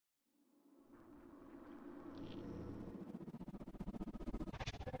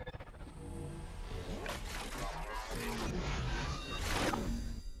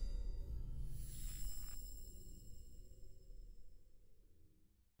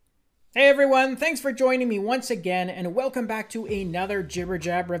Hey everyone, thanks for joining me once again and welcome back to another Jibber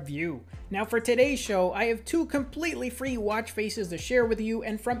Jab review. Now for today's show, I have two completely free watch faces to share with you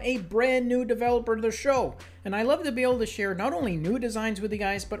and from a brand new developer to the show. And I love to be able to share not only new designs with you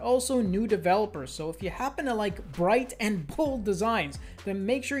guys, but also new developers. So if you happen to like bright and bold designs, then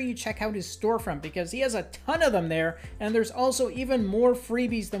make sure you check out his storefront because he has a ton of them there. And there's also even more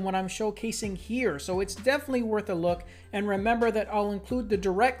freebies than what I'm showcasing here. So it's definitely worth a look. And remember that I'll include the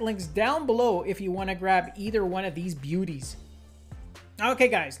direct links down below if you want to grab either one of these beauties. Okay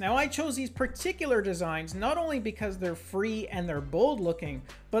guys, now I chose these particular designs not only because they're free and they're bold looking,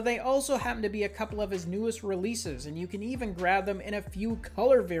 but they also happen to be a couple of his newest releases, and you can even grab them in a few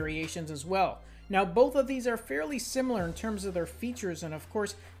color variations as well. Now both of these are fairly similar in terms of their features, and of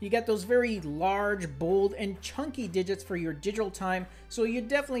course you get those very large, bold, and chunky digits for your digital time, so you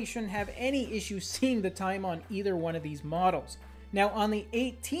definitely shouldn't have any issue seeing the time on either one of these models. Now on the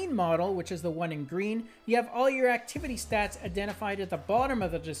 18 model, which is the one in green, you have all your activity stats identified at the bottom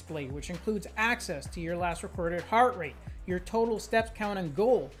of the display, which includes access to your last recorded heart rate, your total steps count and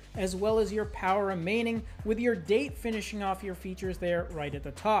goal, as well as your power remaining, with your date finishing off your features there right at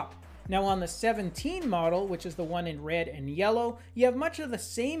the top. Now on the 17 model, which is the one in red and yellow, you have much of the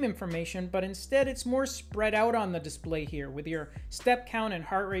same information, but instead it's more spread out on the display here, with your step count and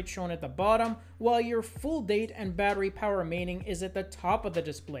heart rate shown at the bottom, while your full date and battery power remaining is at the top of the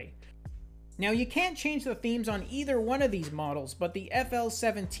display. Now you can't change the themes on either one of these models, but the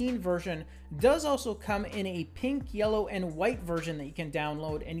FL17 version does also come in a pink, yellow, and white version that you can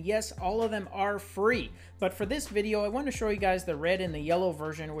download, and yes, all of them are free. But for this video, I want to show you guys the red and the yellow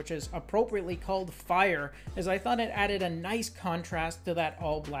version, which is appropriately called Fire, as I thought it added a nice contrast to that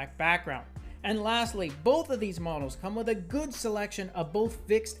all-black background. And lastly, both of these models come with a good selection of both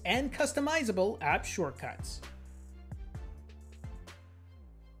fixed and customizable app shortcuts.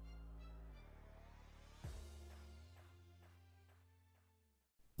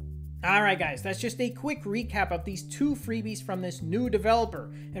 Alright guys, that's just a quick recap of these two freebies from this new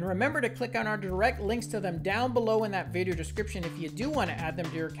developer. And remember to click on our direct links to them down below in that video description if you do want to add them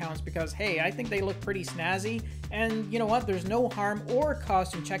to your accounts, because hey, I think they look pretty snazzy, and you know what, there's no harm or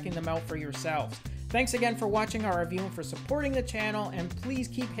cost in checking them out for yourselves. Thanks again for watching our review and for supporting the channel, and please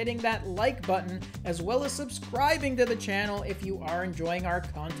keep hitting that like button as well as subscribing to the channel if you are enjoying our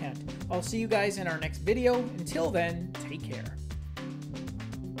content. I'll see you guys in our next video. Until then, take care.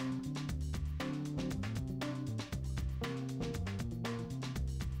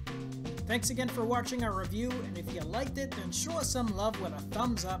 Thanks again for watching our review, and if you liked it, then show us some love with a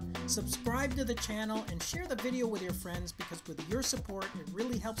thumbs up, subscribe to the channel, and share the video with your friends, because with your support, it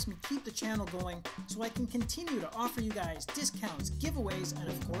really helps me keep the channel going so I can continue to offer you guys discounts, giveaways, and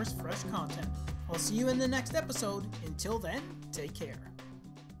of course, fresh content. I'll see you in the next episode. Until then, take care.